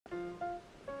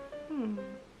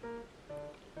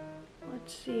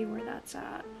Let's see where that's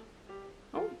at.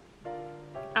 Oh,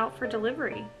 out for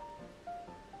delivery.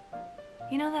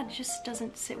 You know, that just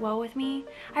doesn't sit well with me.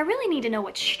 I really need to know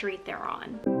what street they're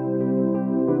on.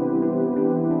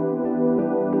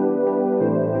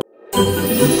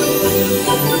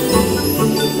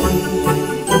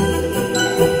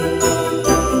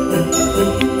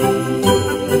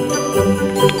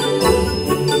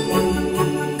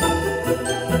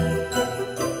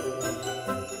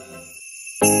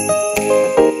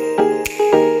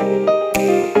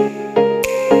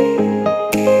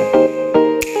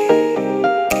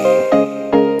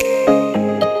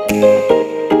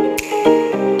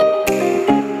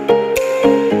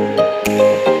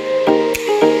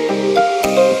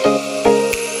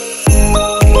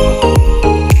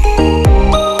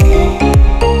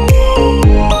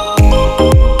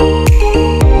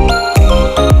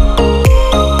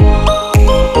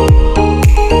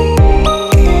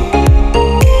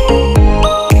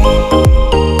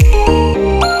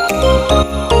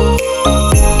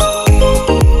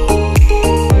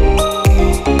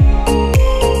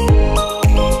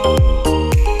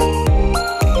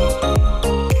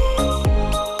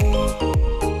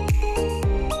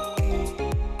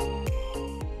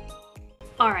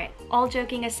 All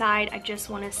joking aside, I just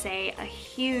want to say a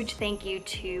huge thank you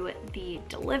to the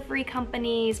delivery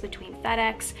companies between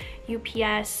FedEx,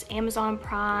 UPS, Amazon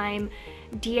Prime,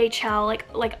 DHL,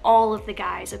 like all of the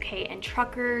guys, okay, and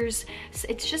truckers.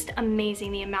 It's just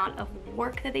amazing the amount of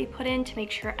work that they put in to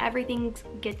make sure everything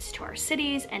gets to our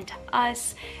cities and to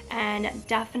us. And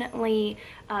definitely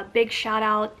a big shout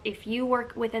out if you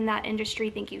work within that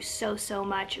industry. Thank you so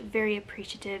much. Very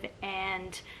appreciative.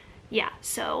 And yeah,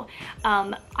 so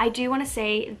I do want to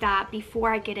say that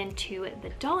before I get into the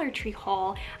Dollar Tree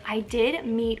haul, I did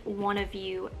meet one of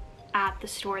you at the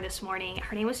store this morning.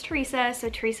 Her name was Teresa. So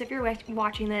Teresa, if you're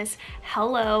watching this,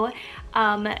 hello.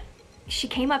 She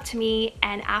came up to me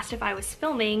and asked if I was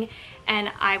filming, and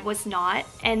I was not.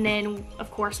 And then of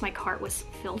course my cart was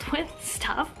filled with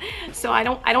stuff. So I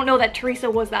don't know that Teresa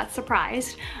was that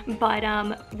surprised,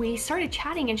 but we started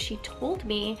chatting and she told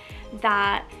me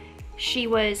that she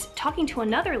was talking to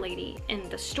another lady in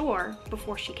the store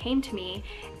before she came to me,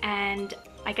 and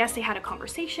I guess they had a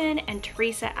conversation, and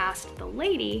Teresa asked the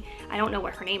lady, I don't know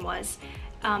what her name was,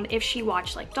 if she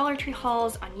watched like Dollar Tree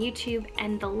hauls on YouTube,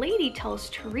 and the lady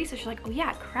tells Teresa, she's like, oh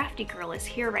yeah, CraftyGIrl is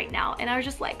here right now. And I was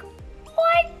just like,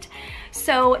 what?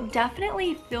 So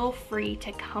definitely feel free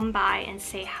to come by and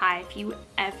say hi if you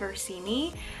ever see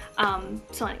me.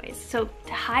 So anyways, so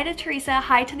hi to Teresa,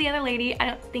 hi to the other lady. I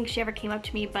don't think she ever came up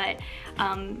to me, but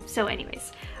so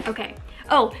anyways, okay.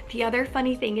 Oh, the other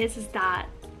funny thing is that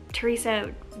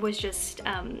Teresa was just,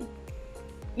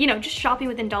 you know, just shopping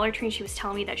within Dollar Tree, and she was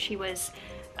telling me that she was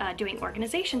doing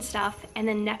organization stuff, and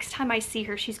then next time I see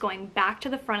her, she's going back to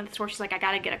the front of the store. She's like, I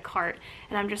gotta get a cart,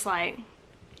 and I'm just like,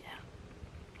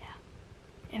 yeah.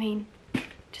 I mean,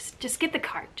 just get the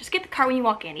cart. Just get the cart when you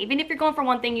walk in. Even if you're going for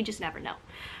one thing, you just never know.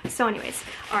 So anyways,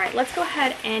 all right, let's go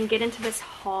ahead and get into this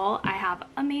haul. I have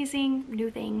amazing new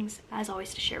things, as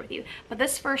always, to share with you. But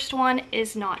this first one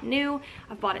is not new.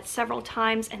 I've bought it several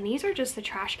times, and these are just the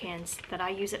trash cans that I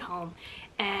use at home.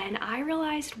 And I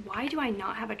realized, why do I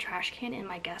not have a trash can in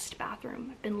my guest bathroom?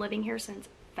 I've been living here since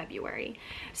February.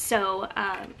 So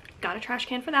got a trash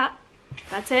can for that.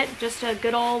 That's it, just a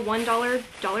good old $1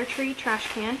 Dollar Tree trash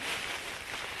can.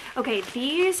 Okay,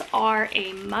 these are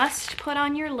a must put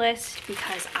on your list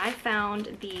because I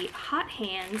found the Hot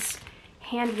Hands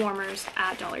hand warmers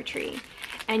at Dollar Tree.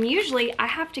 And usually I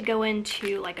have to go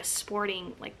into like a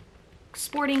sporting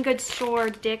goods store,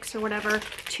 Dick's or whatever,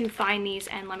 to find these,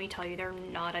 and let me tell you, they're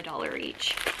not $1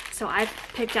 each. So I've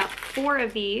picked up 4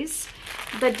 of these.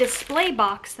 The display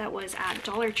box that was at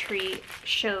Dollar Tree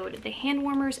showed the hand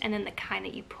warmers and then the kind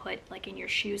that you put like in your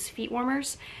shoes, feet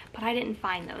warmers, but I didn't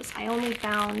find those. I only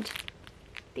found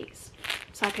these.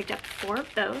 So I picked up 4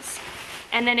 of those.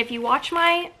 And then if you watch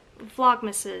my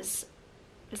Vlogmases,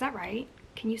 is that right?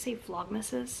 Can you say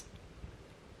Vlogmases?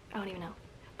 I don't even know.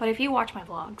 But if you watch my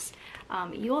vlogs,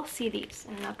 you'll see these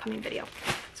in an upcoming video.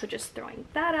 So just throwing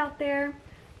that out there.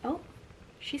 Oh,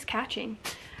 she's catching.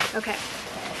 Okay.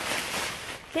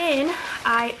 Then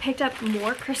I picked up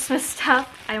more Christmas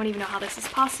stuff. I don't even know how this is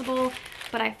possible,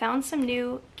 but I found some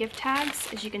new gift tags.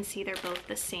 As you can see, they're both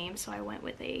the same, so I went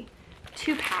with a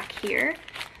 2-pack here.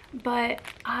 But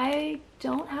I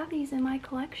don't have these in my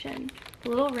collection. The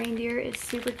little reindeer is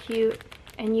super cute,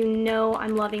 and you know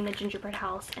I'm loving the gingerbread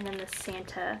house, and then the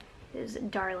Santa is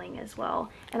darling as well.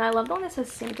 And I love the one that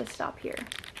says Santa Stop Here.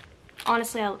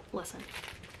 Honestly, listen,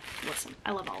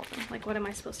 I love all of them. Like, what am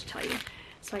I supposed to tell you?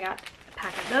 So I got a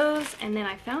pack of those, and then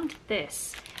I found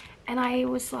this. And I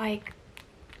was like,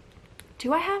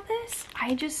 do I have this?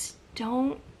 I just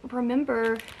don't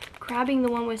remember grabbing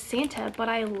the one with Santa, but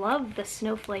I love the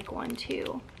snowflake one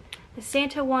too. The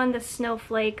Santa one, the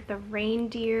snowflake, the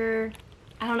reindeer.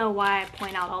 I don't know why I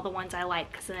point out all the ones I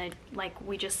like, because then like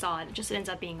we just saw it just ends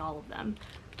up being all of them.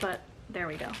 But there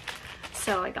we go.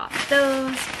 So I got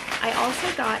those. I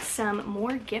also got some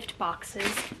more gift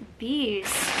boxes. These,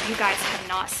 you guys have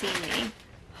not seen me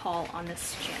haul on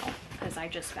this channel because I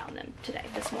just found them today,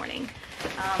 this morning.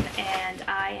 And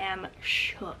I am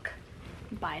shook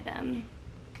by them.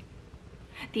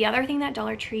 The other thing that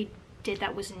Dollar Tree did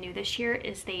that was new this year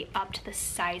is they upped the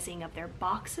sizing of their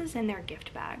boxes and their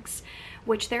gift bags,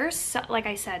 which there's, like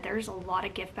I said, there's a lot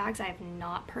of gift bags I have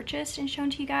not purchased and shown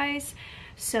to you guys.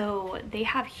 So they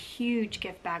have huge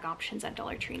gift bag options at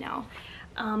Dollar Tree now.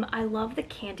 I love the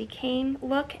candy cane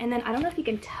look, and then I don't know if you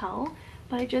can tell,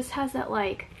 but it just has that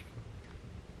like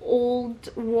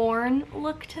old worn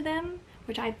look to them,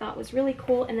 which I thought was really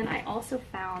cool. And then I also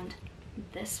found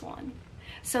this one.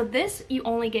 So this, you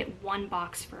only get one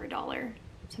box for $1.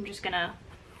 So I'm just gonna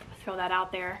throw that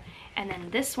out there. And then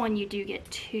this one, you do get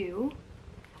 2.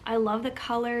 I love the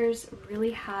colors,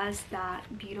 really has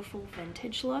that beautiful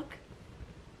vintage look.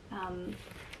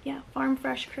 Yeah, farm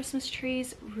fresh Christmas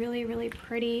trees, really, really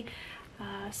pretty.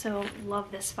 So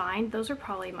love this find. Those are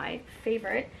probably my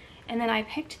favorite. And then I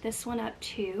picked this one up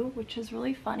too, which is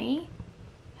really funny.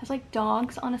 It has like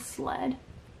dogs on a sled,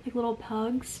 like little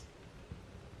pugs.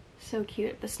 So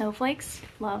cute. The snowflakes,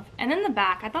 love. And then the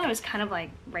back, I thought it was kind of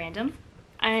like random.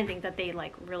 I didn't think that they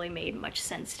like really made much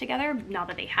sense together, not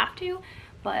that they have to,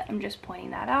 but I'm just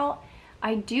pointing that out.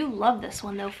 I do love this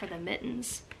one though for the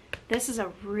mittens. This is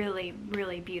a really,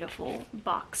 really beautiful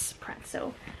box print.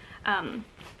 So,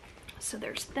 so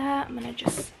there's that. I'm gonna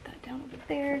just set that down over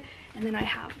there. And then I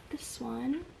have this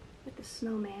one with the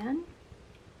snowman.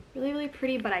 Really, really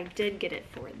pretty, but I did get it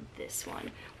for this one.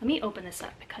 Let me open this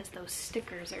up because those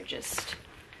stickers are just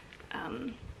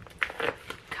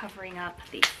covering up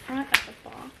the front of the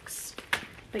box.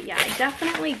 But yeah, I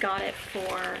definitely got it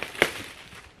for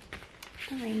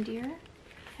the reindeer.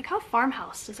 Like, how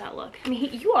farmhouse does that look? I mean,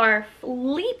 you are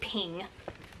leaping.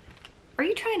 Are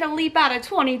you trying to leap out of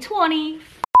 2020? Is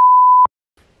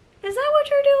that what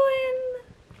you're doing?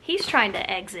 He's trying to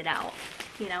exit out.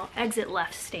 You know, exit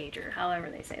left stage, or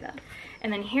however they say that.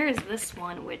 And then here's this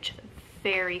one, which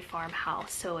very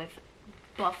farmhouse. So if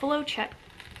buffalo check,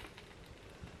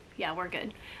 yeah, we're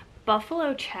good.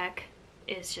 Buffalo check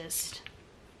is just,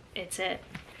 it's it.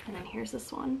 And then here's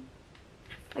this one.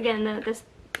 Again, this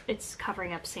it's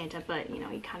covering up Santa, but you know,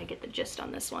 you kind of get the gist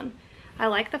on this one. I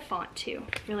like the font too,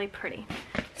 really pretty.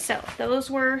 So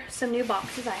those were some new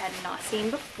boxes I had not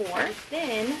seen before.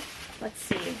 Then let's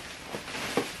see.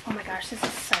 Oh my gosh, this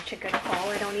is such a good haul.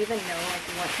 I don't even know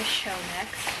like what to show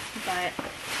next, but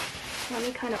let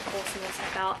me kind of pull some of this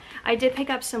stuff out. I did pick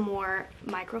up some more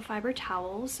microfiber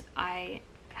towels. I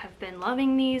have been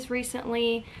loving these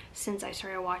recently since I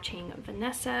started watching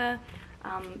Vanessa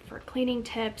for cleaning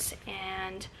tips,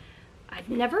 and I've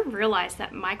never realized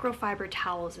that microfiber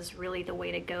towels is really the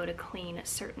way to go to clean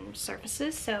certain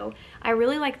surfaces. So I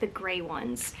really like the gray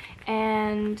ones,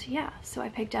 and yeah, so I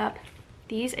picked up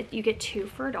these. You get 2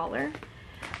 for $1.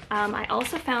 I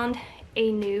also found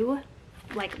a new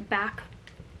like back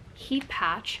heat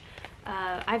patch.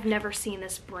 I've never seen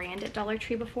this brand at Dollar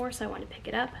Tree before, so I wanted to pick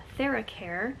it up.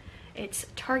 TheraCare. It's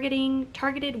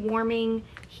targeted warming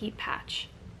heat patch.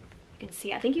 You can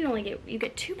see, I think you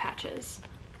get 2 patches.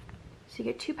 So you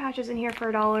get 2 patches in here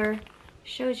for $1.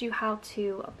 Shows you how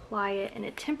to apply it, and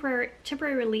a temporary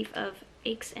relief of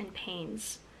aches and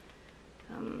pains.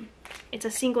 It's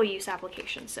a single-use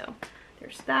application, so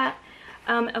there's that.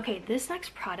 Okay, this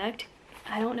next product,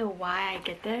 I don't know why I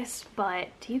get this, but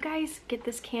do you guys get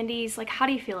this candies? Like, how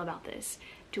do you feel about this?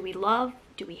 Do we love?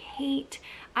 Do we hate?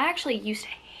 I actually used to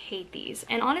hate these,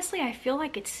 and honestly, I feel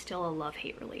like it's still a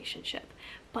love-hate relationship.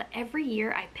 But every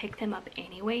year I pick them up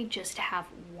anyway just to have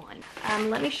one.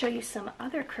 Let me show you some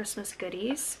other Christmas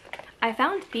goodies. I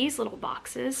found these little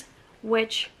boxes,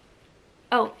 which,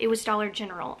 oh, it was Dollar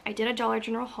General. I did a Dollar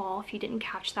General haul. If you didn't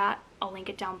catch that, I'll link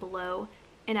it down below.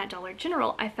 And at Dollar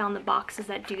General, I found the boxes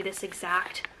that do this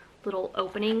exact little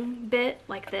opening bit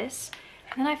like this.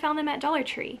 And then I found them at Dollar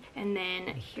Tree. And then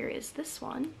here is this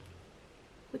one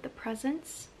with the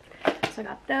presents. So I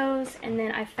got those, and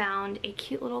then I found a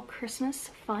cute little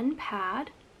Christmas fun pad.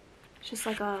 It's just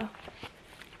like a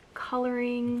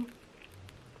coloring,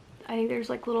 I think there's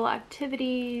like little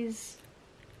activities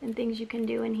and things you can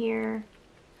do in here.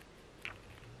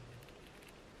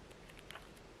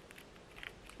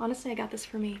 Honestly, I got this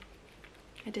for me.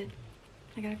 I did.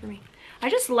 I got it for me. I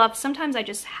just love, sometimes I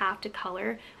just have to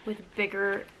color with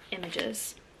bigger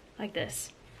images like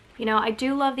this. You know, I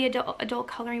do love the adult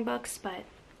coloring books, but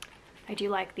I do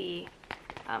like the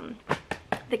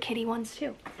kitty ones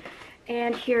too.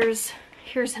 And here's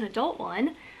an adult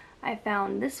one. I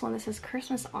found this one that says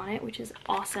Christmas on it, which is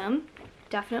awesome.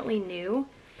 Definitely new.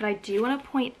 But I do want to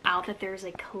point out that there's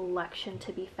a collection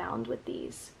to be found with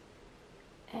these.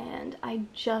 And I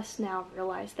just now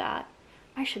realized that.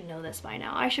 I should know this by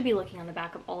now. I should be looking on the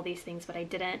back of all these things, but I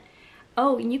didn't.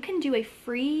 Oh, and you can do a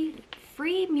free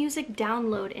music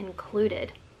download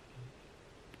included.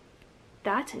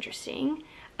 That's interesting.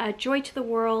 Joy to the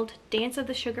World, Dance of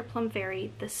the Sugar Plum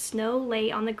Fairy, The Snow Lay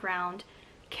on the Ground,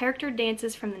 Character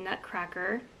Dances from the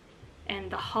Nutcracker, and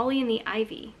The Holly and the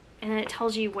Ivy. And then it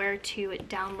tells you where to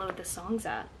download the songs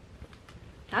at.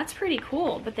 That's pretty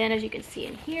cool. But then as you can see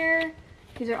in here,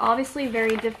 these are obviously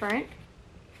very different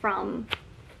from,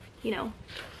 you know,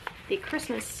 the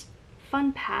Christmas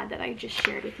fun pad that I just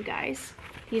shared with you guys.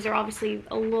 These are obviously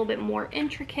a little bit more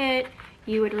intricate.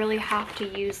 You would really have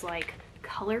to use like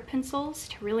color pencils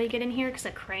to really get in here, because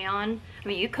a crayon, I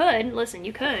mean, you could, listen,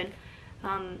 you could.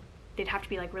 They'd have to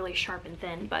be like really sharp and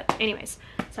thin, but anyways,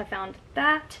 so I found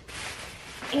that.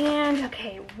 And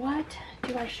okay, what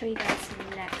do I show you guys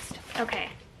next? Okay,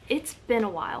 it's been a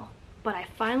while, but I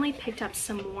finally picked up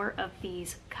some more of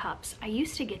these cups. I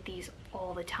used to get these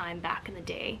all the time back in the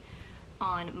day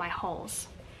on my hauls.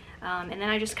 And then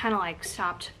I just kind of like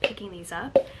stopped picking these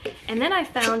up. And then I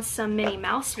found some Minnie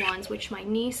Mouse ones, which my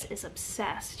niece is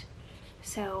obsessed.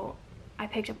 So I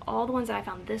picked up all the ones that I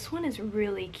found. This one is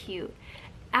really cute.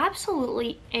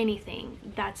 Absolutely anything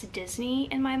that's Disney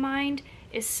in my mind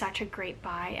is such a great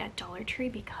buy at Dollar Tree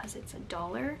because it's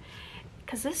 $1.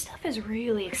 Because this stuff is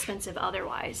really expensive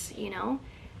otherwise, you know?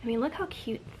 I mean, look how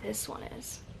cute this one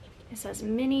is. It says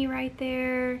Minnie right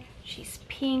there. She's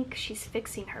pink. She's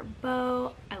fixing her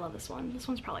bow. I love this one. This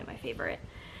one's probably my favorite.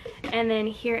 And then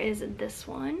here is this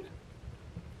one.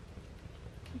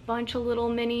 A bunch of little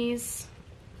minis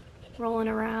rolling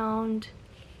around.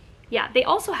 Yeah, they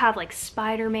also have like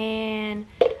Spider-Man,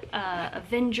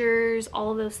 Avengers,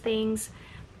 all of those things.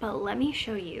 But let me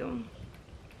show you.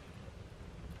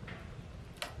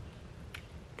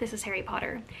 This is Harry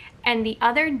Potter. And the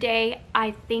other day,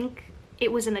 I think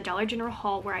it was in the Dollar General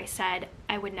haul where I said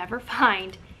I would never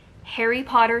find Harry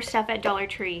Potter stuff at Dollar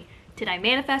Tree. Did I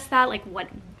manifest that? Like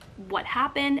what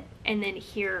happened? And then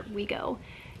here we go.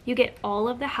 You get all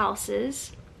of the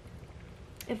houses.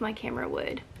 If my camera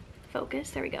would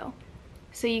focus, there we go.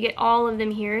 So you get all of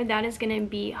them here. That is gonna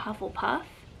be Hufflepuff.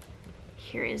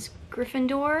 Here is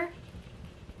Gryffindor,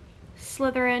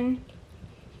 Slytherin,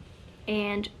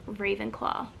 and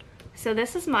Ravenclaw. So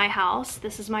this is my house.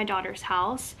 This is my daughter's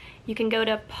house. You can go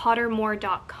to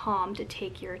pottermore.com to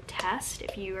take your test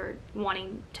if you are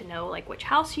wanting to know like which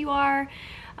house you are.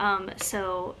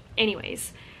 So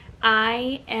anyways,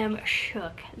 I am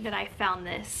shook that I found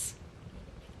this.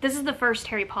 This is the first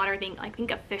Harry Potter thing, I think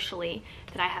officially,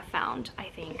 that I have found, I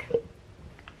think.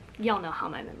 Y'all know how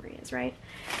my memory is, right?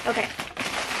 Okay.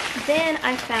 Then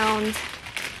I found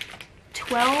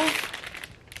 12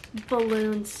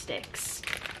 balloon sticks.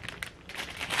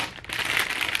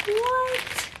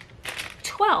 What?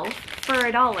 12 for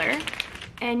 $1.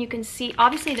 And you can see,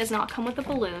 obviously it does not come with the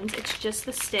balloons, it's just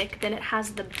the stick. Then it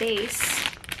has the base.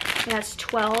 It has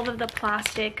 12 of the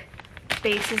plastic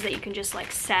bases that you can just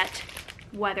like set,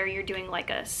 whether you're doing like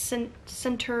a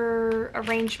center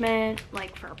arrangement,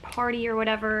 like for a party or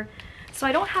whatever. So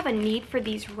I don't have a need for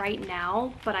these right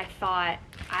now, but I thought,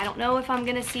 I don't know if I'm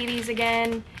gonna see these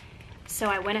again. So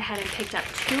I went ahead and picked up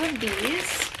 2 of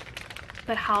these.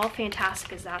 But how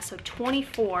fantastic is that? So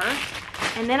 24.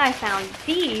 And then I found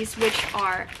these, which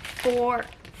are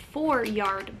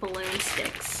 4-yard balloon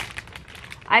sticks.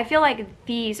 I feel like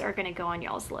these are gonna go on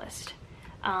y'all's list.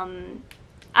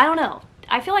 I don't know.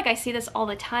 I feel like I see this all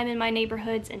the time in my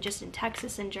neighborhoods and just in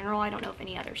Texas in general. I don't know if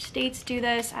any other states do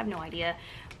this. I have no idea.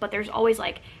 But there's always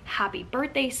like happy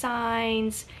birthday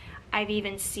signs. I've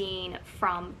even seen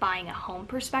from buying a home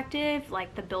perspective,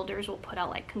 like the builders will put out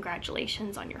like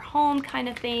congratulations on your home kind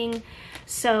of thing.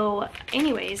 So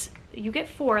anyways, you get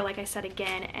 4, like I said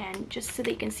again, and just so that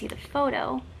you can see the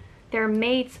photo, they're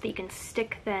made so that you can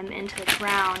stick them into the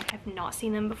ground. I've not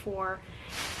seen them before.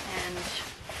 And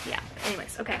yeah,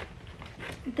 anyways, okay.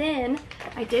 Then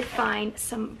I did find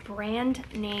some brand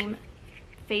name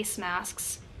face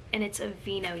masks, and it's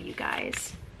Aveeno, you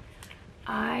guys.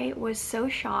 I was so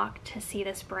shocked to see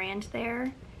this brand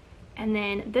there. And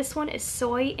then this one is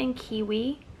soy and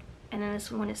kiwi, and then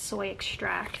this one is soy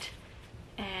extract.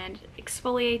 and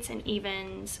exfoliates and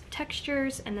evens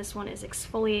textures, and this one is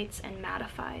exfoliates and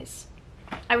mattifies.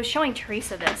 I was showing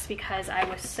Teresa this because I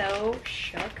was so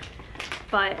shook,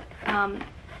 but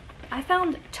I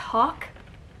found talk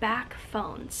back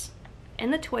phones in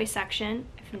the toy section.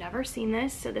 I've never seen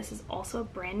this, so this is also a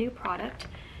brand new product.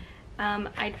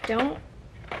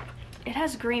 It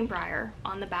has Greenbrier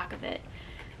on the back of it.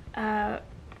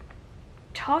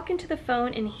 Talk into the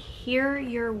phone and hear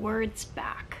your words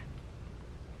back.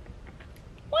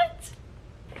 What?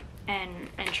 And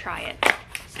try it.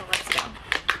 So let's go.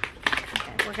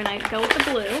 Okay, we're gonna go with the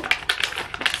blue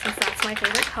since that's my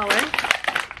favorite color.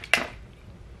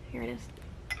 Here it is.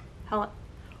 Hello.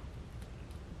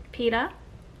 PETA?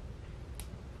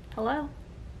 Hello?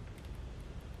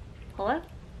 Hello?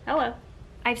 Hello?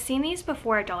 I've seen these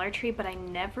before at Dollar Tree, but I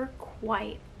never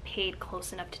quite paid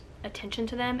close enough attention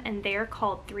to them, and they're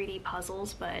called 3D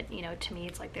puzzles, but you know, to me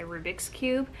it's like their Rubik's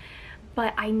Cube.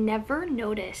 But I never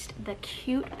noticed the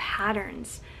cute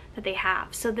patterns that they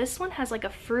have. So this one has like a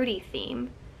fruity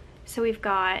theme. So we've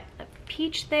got a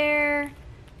peach there,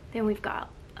 then we've got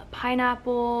a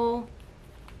pineapple,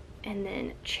 and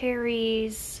then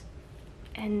cherries,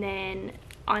 and then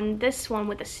on this one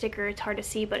with the sticker, it's hard to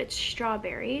see, but it's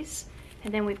strawberries.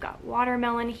 And then we've got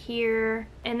watermelon here.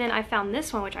 And then I found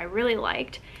this one, which I really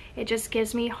liked. It just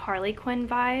gives me Harley Quinn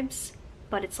vibes,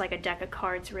 but it's like a deck of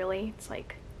cards, really. It's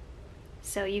like,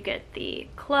 so you get the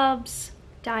clubs,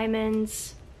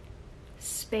 diamonds,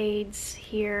 spades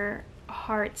here,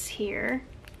 hearts here.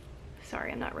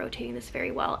 Sorry, I'm not rotating this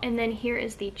very well. And then here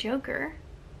is the Joker.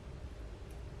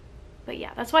 But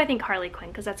yeah, that's why I think Harley Quinn,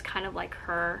 because that's kind of like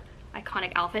her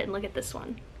iconic outfit. And look at this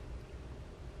one.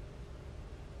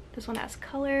 This one has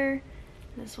color,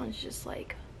 and this one's just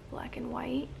like black and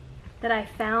white, that I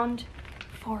found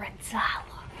for $1.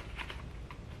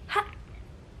 Ha!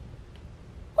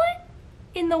 What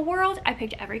in the world? I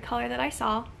picked every color that I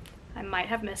saw. I might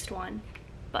have missed one,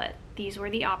 but these were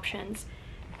the options.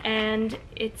 And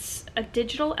it's a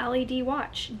digital LED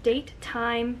watch. Date,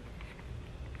 time.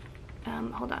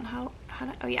 Hold on, how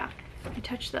do, oh yeah, I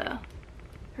touch there's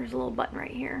a little button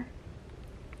right here.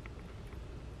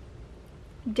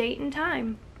 Date and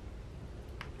time.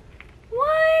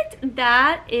 What?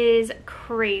 That is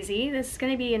crazy. This is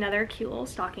going to be another cute little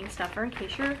stocking stuffer in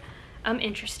case you're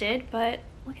interested, but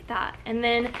look at that. And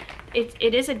then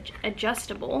it is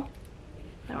adjustable.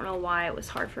 I don't know why it was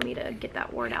hard for me to get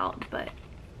that word out, but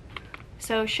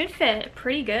so should fit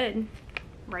pretty good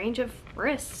range of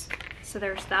wrists. So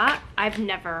there's that. I have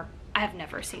never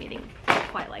seen anything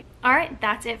quite like. All right,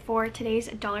 that's it for today's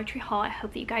Dollar Tree haul. I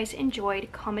hope that you guys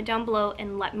enjoyed. Comment down below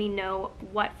and let me know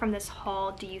what from this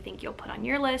haul do you think you'll put on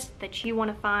your list that you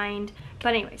want to find. But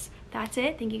anyways, that's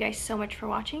it. Thank you guys so much for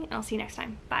watching, and I'll see you next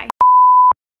time. Bye.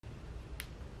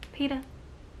 PETA.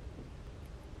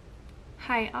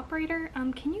 Hi, operator.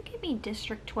 Can you give me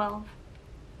District 12?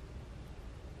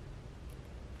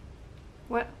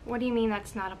 What do you mean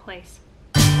that's not a place?